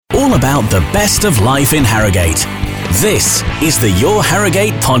all about the best of life in Harrogate. This is the Your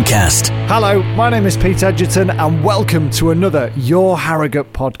Harrogate podcast. Hello, my name is Pete Edgerton and welcome to another Your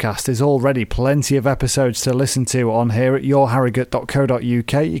Harrogate podcast. There's already plenty of episodes to listen to on here at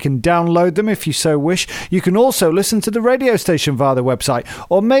yourharrogate.co.uk. You can download them if you so wish. You can also listen to the radio station via the website,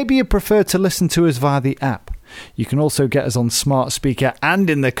 or maybe you prefer to listen to us via the app. You can also get us on smart speaker and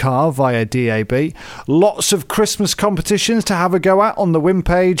in the car via DAB. Lots of Christmas competitions to have a go at on the win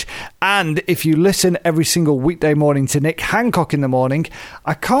page. And if you listen every single weekday morning to Nick Hancock in the morning,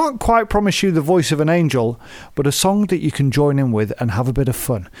 I can't quite promise you the voice of an angel, but a song that you can join in with and have a bit of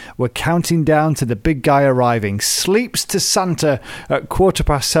fun. We're counting down to the big guy arriving. Sleeps to Santa at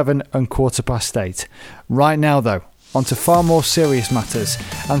 7:15 and 8:15. Right now, though, onto far more serious matters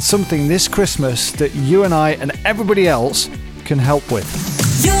and something this Christmas that you and I and everybody else can help with.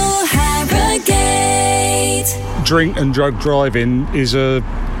 Your Harrogate. Drink and drug driving is a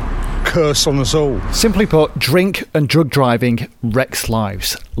curse on us all. Simply put, drink and drug driving wrecks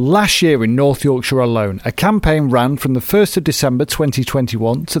lives. Last year in North Yorkshire alone, a campaign ran from the 1st of December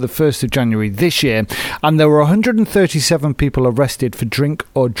 2021 to the 1st of January this year, and there were 137 people arrested for drink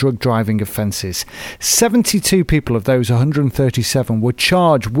or drug driving offences. 72 people of those 137 were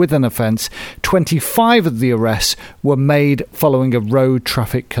charged with an offence. 25 of the arrests were made following a road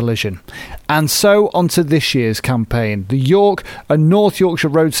traffic collision. And so on to this year's campaign. The York and North Yorkshire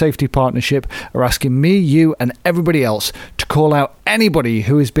Road Safety Partnership are asking me, you and everybody else to call out anybody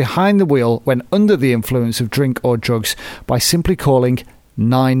who is behind the wheel when under the influence of drink or drugs by simply calling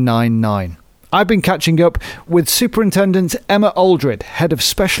 999. I've been catching up with Superintendent Emma Aldred, Head of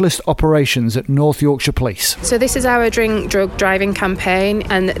Specialist Operations at North Yorkshire Police. So this is our drink drug driving campaign,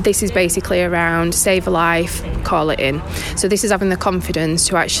 and this is basically around save a life, call it in. So this is having the confidence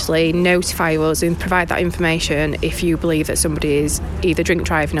to actually notify us and provide that information if you believe that somebody is either drink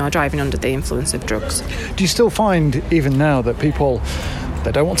driving or driving under the influence of drugs. Do you still find even now that people,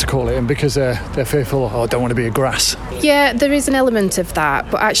 they don't want to call it in because they're fearful or don't want to be a grass? Yeah, there is an element of that,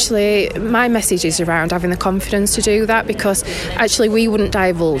 but actually my message is around having the confidence to do that, because actually we wouldn't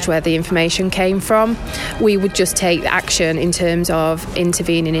divulge where the information came from. We would just take action in terms of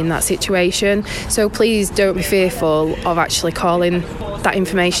intervening in that situation. So please don't be fearful of actually calling that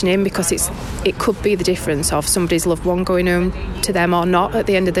information in, because it could be the difference of somebody's loved one going home to them or not at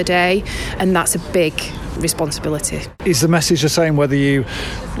the end of the day, and that's a big responsibility. Is the message the same whether you,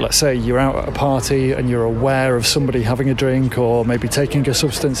 let's say you're out at a party and you're aware of somebody having a drink or maybe taking a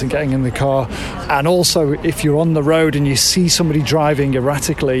substance and getting in the car, and also if you're on the road and you see somebody driving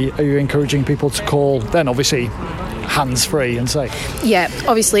erratically, are you encouraging people to call then obviously hands-free and safe? Yeah,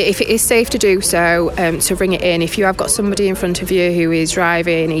 obviously if it is safe to do so, to ring it in. If you have got somebody in front of you who is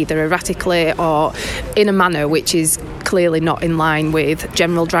driving either erratically or in a manner which is clearly not in line with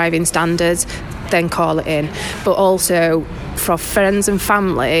general driving standards, then call it in. But also for friends and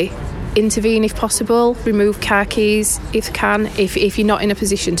family, intervene if possible, remove car keys if you can. If you're not in a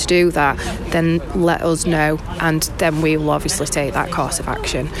position to do that, then let us know, and then we will obviously take that course of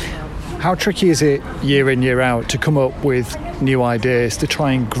action. How tricky is it year in, year out to come up with new ideas to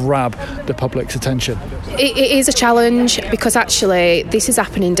try and grab the public's attention? It is a challenge, because actually this is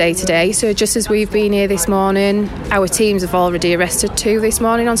happening day to day. So just as we've been here this morning, our teams have already arrested 2 this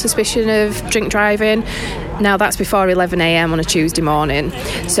morning on suspicion of drink driving. Now that's before 11 a.m. on a Tuesday morning.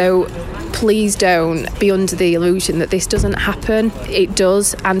 So please don't be under the illusion that this doesn't happen. It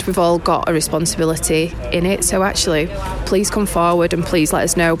does, and we've all got a responsibility in it. So actually, please come forward and please let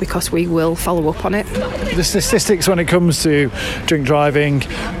us know, because we will follow up on it. The statistics when it comes to drink driving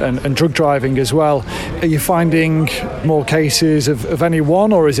and drug driving as well, are you finding more cases of any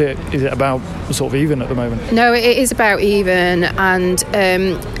one, or is it about sort of even at the moment? No, it is about even, and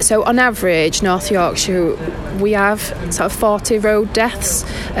so on average, North Yorkshire, we have sort of 40 road deaths.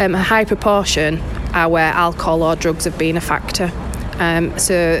 A high proportion are where alcohol or drugs have been a factor.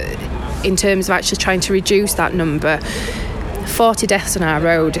 So in terms of actually trying to reduce that number, 40 deaths on our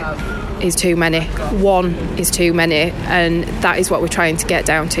road is too many. 1 is too many, and that is what we're trying to get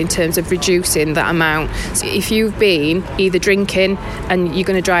down to in terms of reducing that amount. So if you've been either drinking and you're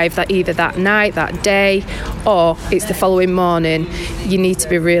going to drive that either that night, that day, or it's the following morning, you need to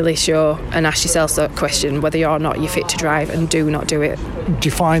be really sure and ask yourself that question whether or not you're fit to drive, and do not do it. Do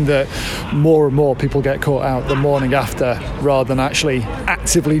you find that more and more people get caught out the morning after rather than actually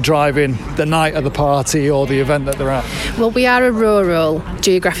actively driving the night of the party or the event that they're at? Well, we are a rural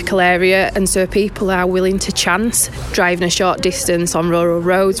geographical area, area, and so people are willing to chance driving a short distance on rural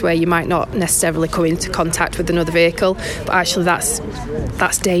roads where you might not necessarily come into contact with another vehicle, but actually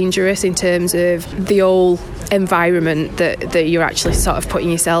that's dangerous in terms of the whole environment that you're actually sort of putting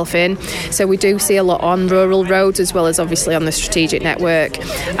yourself in. So we do see a lot on rural roads as well as obviously on the strategic network.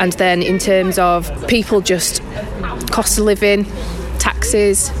 And then in terms of people, just cost of living,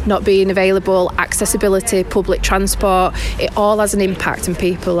 taxis not being available, accessibility, public transport, it all has an impact, and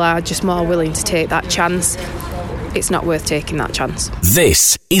people are just more willing to take that chance. It's not worth taking that chance.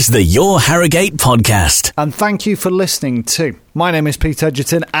 This is the Your Harrogate podcast. And thank you for listening too. My name is Pete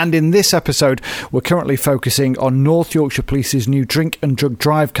Edgerton, and in this episode we're currently focusing on North Yorkshire Police's new drink and drug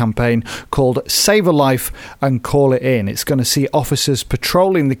drive campaign called Save a Life and Call It In. It's going to see officers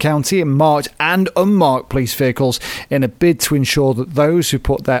patrolling the county in marked and unmarked police vehicles in a bid to ensure that those who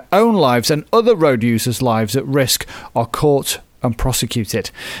put their own lives and other road users' lives at risk are caught and prosecuted.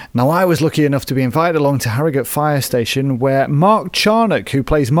 Now, I was lucky enough to be invited along to Harrogate Fire Station, where Mark Charnock, who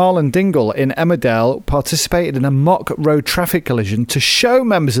plays Marlon Dingle in Emmerdale, participated in a mock road traffic collision to show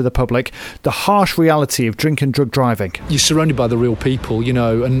members of the public the harsh reality of drink and drug driving. You're surrounded by the real people, you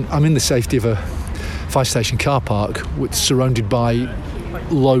know, and I'm in the safety of a fire station car park, surrounded by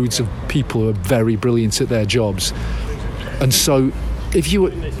loads of people who are very brilliant at their jobs. And so if you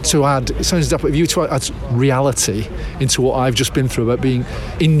were to add, it sounds daft, but if you were to add reality into what I've just been through about being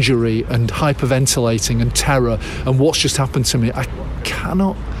injury and hyperventilating and terror and what's just happened to me,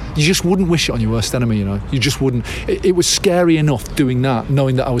 you just wouldn't wish it on your worst enemy, you know. You just wouldn't. It was scary enough doing that,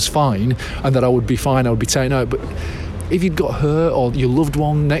 knowing that I was fine and that I would be fine, I would be taken out. But if you'd got hurt or your loved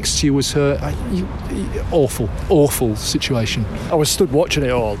one next to you was hurt, awful situation. I was stood watching it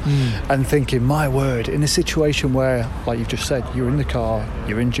all and thinking, my word, in a situation where, like you've just said, you're in the car,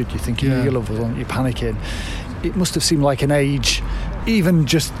 you're injured, you're thinking of your loved one, you're panicking, it must have seemed like an age, even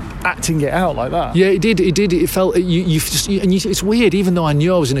just acting it out like that. Yeah, it did. It felt it's weird. Even though I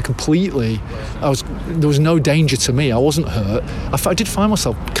knew I was in a there was no danger to me. I wasn't hurt. I did find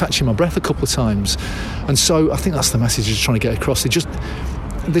myself catching my breath a couple of times, and so I think that's the message I'm trying to get across.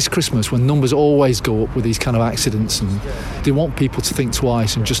 This Christmas, when numbers always go up with these kind of accidents, and they want people to think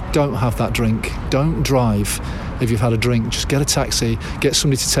twice and just don't have that drink. Don't drive if you've had a drink. Just get a taxi, get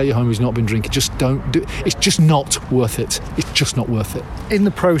somebody to take you home who's not been drinking. Just don't do it. It's just not worth it. It's just not worth it. In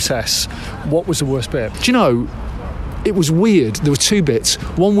the process, what was the worst bit? Do you know, it was weird. There were two bits.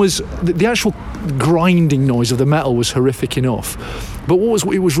 One was the actual grinding noise of the metal was horrific enough, but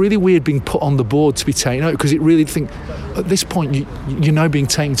it was really weird being put on the board to be taken out, because it really at this point you're now being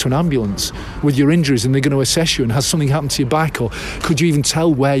taken to an ambulance with your injuries, and they're going to assess you, and has something happened to your back, or could you even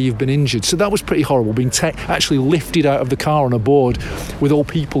tell where you've been injured? So that was pretty horrible, being actually lifted out of the car on a board with all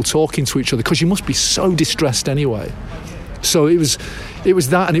people talking to each other, because you must be so distressed anyway. So it was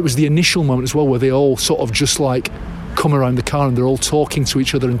that, and it was the initial moment as well where they all sort of just like come around the car and they're all talking to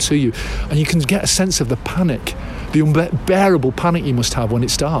each other and to you, and you can get a sense of the panic, the unbearable panic you must have when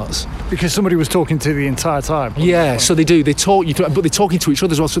it starts, because somebody was talking to the entire time. Yeah, so they talk you through, but they're talking to each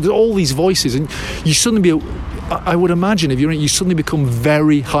other as well, so there's all these voices, and you suddenly I would imagine if you suddenly become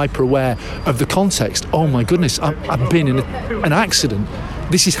very hyper aware of the context. Oh my goodness, I've been in an accident,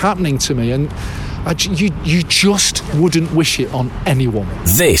 this is happening to me, and you just wouldn't wish it on anyone.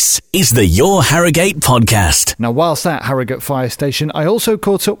 This is the Your Harrogate podcast. Now, whilst at Harrogate Fire Station, I also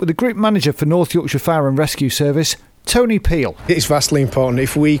caught up with the Group Manager for North Yorkshire Fire and Rescue Service, Tony Peel. It's vastly important.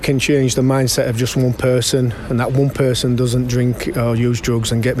 If we can change the mindset of just one person, and that one person doesn't drink or use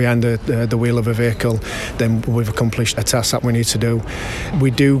drugs and get behind the wheel of a vehicle, then we've accomplished a task that we need to do.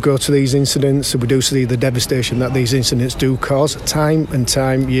 We do go to these incidents, we do see the devastation that these incidents do cause time and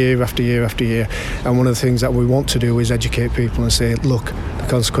time, year after year after year. And one of the things that we want to do is educate people and say, look, the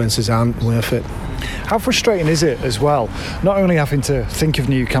consequences aren't worth it. How frustrating is it as well, not only having to think of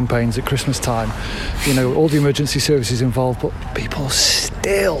new campaigns at Christmas time, you know, all the emergency services involved, but people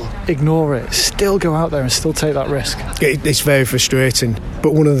still ignore it, still go out there and still take that risk? It's very frustrating,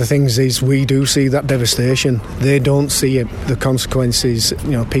 but one of the things is we do see that devastation. They don't see it, the consequences.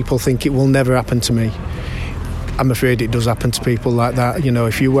 You know, people think it will never happen to me. I'm afraid it does happen to people like that. You know,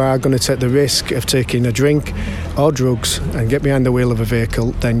 if you are going to take the risk of taking a drink or drugs and get behind the wheel of a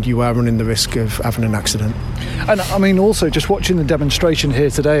vehicle, then you are running the risk of having an accident. And I mean, also just watching the demonstration here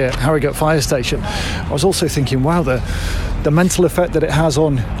today at Harrogate Fire Station, I was also thinking, wow, the mental effect that it has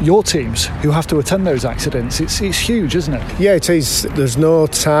on your teams who have to attend those accidents, it's huge, isn't it? Yeah, it is. There's no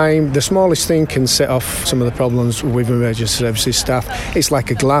time. The smallest thing can set off some of the problems with emergency services staff. It's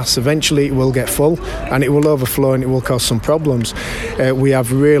like a glass. Eventually it will get full and it will overflow and it will cause some problems. We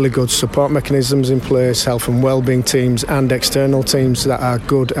have really good support mechanisms in place, health and wellbeing teams and external teams that are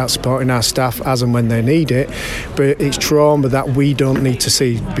good at supporting our staff as and when they need it. But it's trauma that we don't need to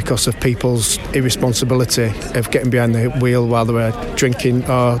see because of people's irresponsibility of getting behind the wheel while they were drinking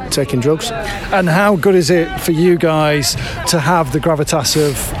or taking drugs. And how good is it for you guys to have the gravitas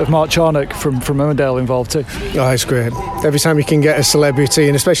of Mark Charnock from Emmerdale involved too? Oh, it's great. Every time you can get a celebrity,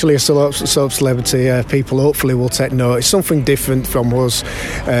 and especially a soap celebrity, people hopefully will take note. It's something different from us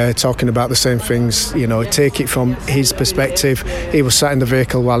talking about the same things, take it from his perspective. He was sat in the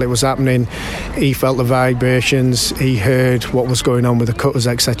vehicle while it was happening. He felt the vibrations, he heard what was going on with the cutters,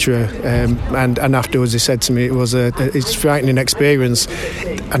 etc. And afterwards he said to me it's a frightening experience,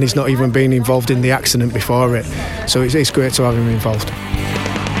 and he's not even been involved in the accident before it. So it's great to have him involved.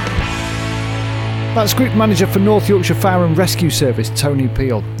 That's Group Manager for North Yorkshire Fire and Rescue Service, Tony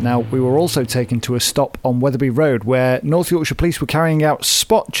Peel. Now, we were also taken to a stop on Wetherby Road where North Yorkshire Police were carrying out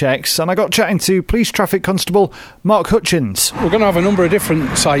spot checks, and I got chatting to Police Traffic Constable Mark Hutchins. We're going to have a number of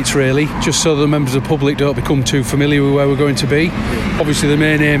different sites really, just so the members of the public don't become too familiar with where we're going to be. Obviously the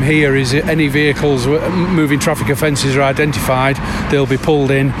main aim here is that any vehicles moving traffic offences are identified, they'll be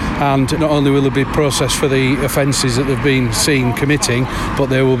pulled in, and not only will they be processed for the offences that they've been seen committing, but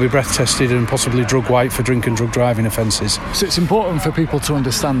they will be breath tested and possibly drug white for drink and drug driving offences. So it's important for people to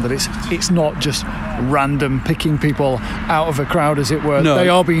understand that it's not just random picking people out of a crowd, as it were. No, they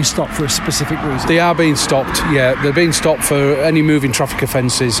are being stopped for a specific reason. They are being stopped, yeah. They're being stopped for any moving traffic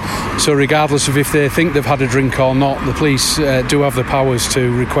offences. So regardless of if they think they've had a drink or not, the police do have the powers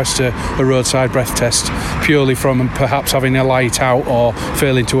to request a roadside breath test purely from perhaps having a light out or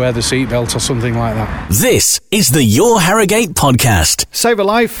failing to wear the seatbelt or something like that. This is the Your Harrogate podcast. Save a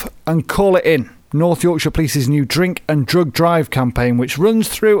life and call it in. North Yorkshire Police's new Drink and Drug Drive campaign, which runs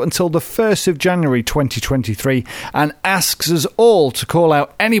through until the 1st of January 2023 and asks us all to call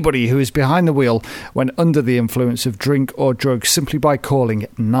out anybody who is behind the wheel when under the influence of drink or drugs simply by calling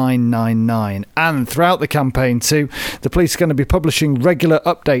 999. And throughout the campaign too, the police are going to be publishing regular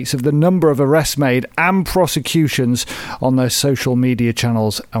updates of the number of arrests made and prosecutions on their social media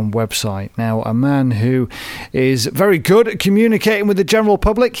channels and website. Now, a man who is very good at communicating with the general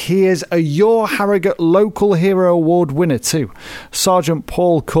public, he is a Your Harrogate Local Hero Award winner too, Sergeant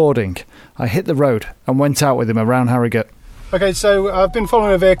Paul Cording. I hit the road and went out with him around Harrogate. Okay, so I've been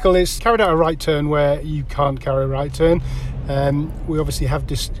following a vehicle. It's carried out a right turn where you can't carry a right turn. We obviously have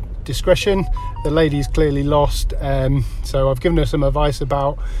discretion. The lady's clearly lost, so I've given her some advice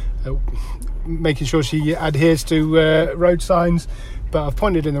about making sure she adheres to road signs. But I've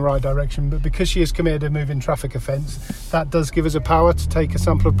pointed in the right direction. But because she has committed a moving traffic offence, that does give us a power to take a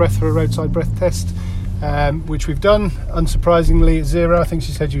sample of breath for a roadside breath test, which we've done. Unsurprisingly, at 0. I think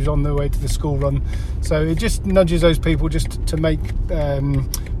she said she was on the way to the school run. So it just nudges those people just to make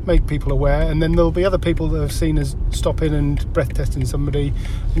people aware. And then there'll be other people that have seen us stopping and breath testing somebody.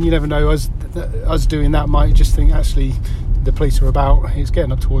 And you never know, us doing that might just think, actually, the police are about. It's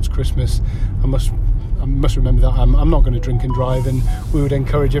getting up towards Christmas. I must remember that I'm not going to drink and drive, and we would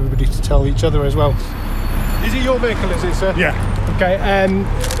encourage everybody to tell each other as well. Is it your vehicle, is it, sir? Yeah. Okay,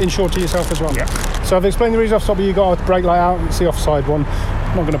 insured to yourself as well? Yeah. So I've explained the reason I've stopped you. You've got a brake light out, it's the offside one.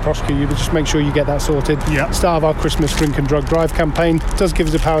 I'm not going to prosecute you, but just make sure you get that sorted. Yeah. Start of our Christmas drink and drug drive campaign. It does give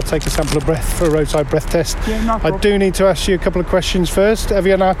us the power to take a sample of breath for a roadside breath test. Yeah, no problem. I do need to ask you a couple of questions first. Have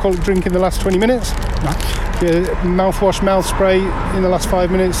you had an alcoholic drink in the last 20 minutes? No. Mouthwash, mouth spray in the last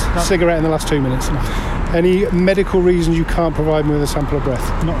 5 minutes? No. Cigarette in the last 2 minutes? No. Any medical reasons you can't provide me with a sample of breath?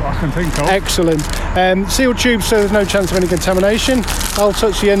 Not that I can think of. Excellent. Sealed tubes, so there's no chance of any contamination. I'll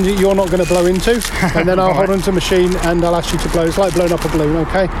touch the end that you're not going to blow into, and then I'll hold onto the machine and I'll ask you to blow. It's like blowing up a balloon,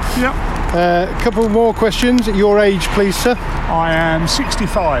 okay? Yep. A couple more questions. Your age, please, sir? I am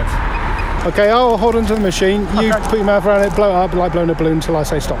 65. Okay, I'll hold onto the machine. You put your mouth around it, blow it up like blowing a balloon until I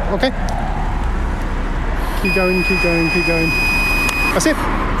say stop, okay? Keep going, keep going, keep going. That's it.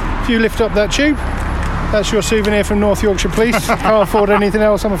 If you lift up that tube, that's your souvenir from North Yorkshire Police. Can't afford anything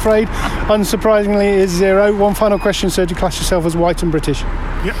else, I'm afraid. Unsurprisingly, it is 0. One final question, sir. Do you class yourself as white and British?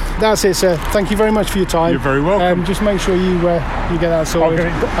 Yep. That's it, sir. Thank you very much for your time. You're very welcome. Just make sure you get that sorted.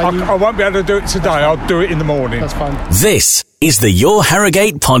 I won't be able to do it today. I'll do it in the morning. That's fine. This is the Your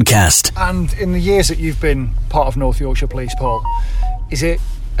Harrogate podcast. And in the years that you've been part of North Yorkshire Police, Paul, is it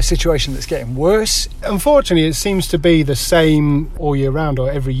a situation that's getting worse? Unfortunately, it seems to be the same all year round, or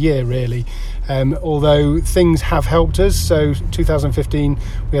every year really, although things have helped us. So 2015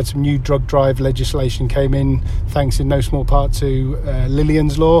 we had some new drug drive legislation came in, thanks in no small part to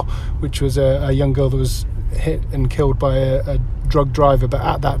Lillian's Law, which was a young girl that was hit and killed by a drug driver, but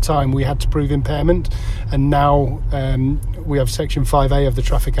at that time we had to prove impairment, and now we have Section 5A of the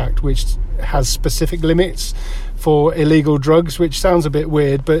Traffic Act, which has specific limits for illegal drugs, which sounds a bit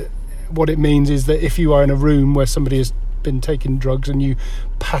weird, but what it means is that if you are in a room where somebody has been taking drugs and you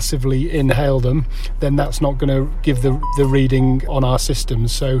passively inhale them, then that's not going to give the reading on our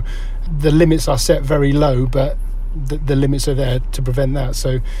systems. So the limits are set very low, but the limits are there to prevent that.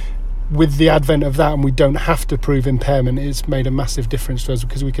 So with the advent of that, and we don't have to prove impairment, it's made a massive difference to us,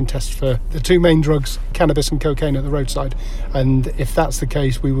 because we can test for the two main drugs, cannabis and cocaine, at the roadside. And if that's the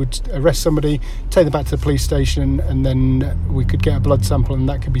case, we would arrest somebody, take them back to the police station, and then we could get a blood sample, and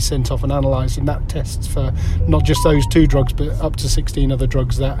that could be sent off and analysed, and that tests for not just those two drugs, but up to 16 other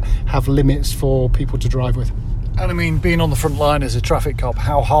drugs that have limits for people to drive with. And I mean, being on the front line as a traffic cop,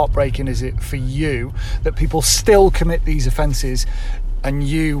 how heartbreaking is it for you that people still commit these offences, and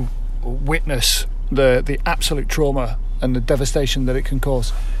you witness the absolute trauma and the devastation that it can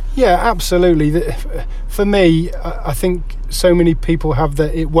cause? Yeah, absolutely. For me, I think so many people have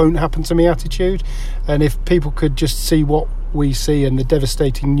the "it won't happen to me" attitude, and if people could just see what we see and the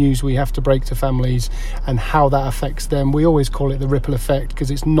devastating news we have to break to families and how that affects them. We always call it the ripple effect, because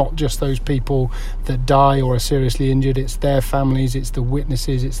it's not just those people that die or are seriously injured, it's their families, it's the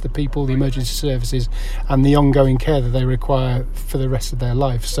witnesses, it's the people, the emergency services, and the ongoing care that they require for the rest of their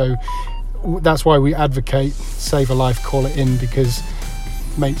life. So that's why we advocate save a life, call it in, because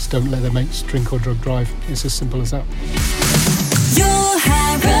mates don't let their mates drink or drug drive. It's as simple as that.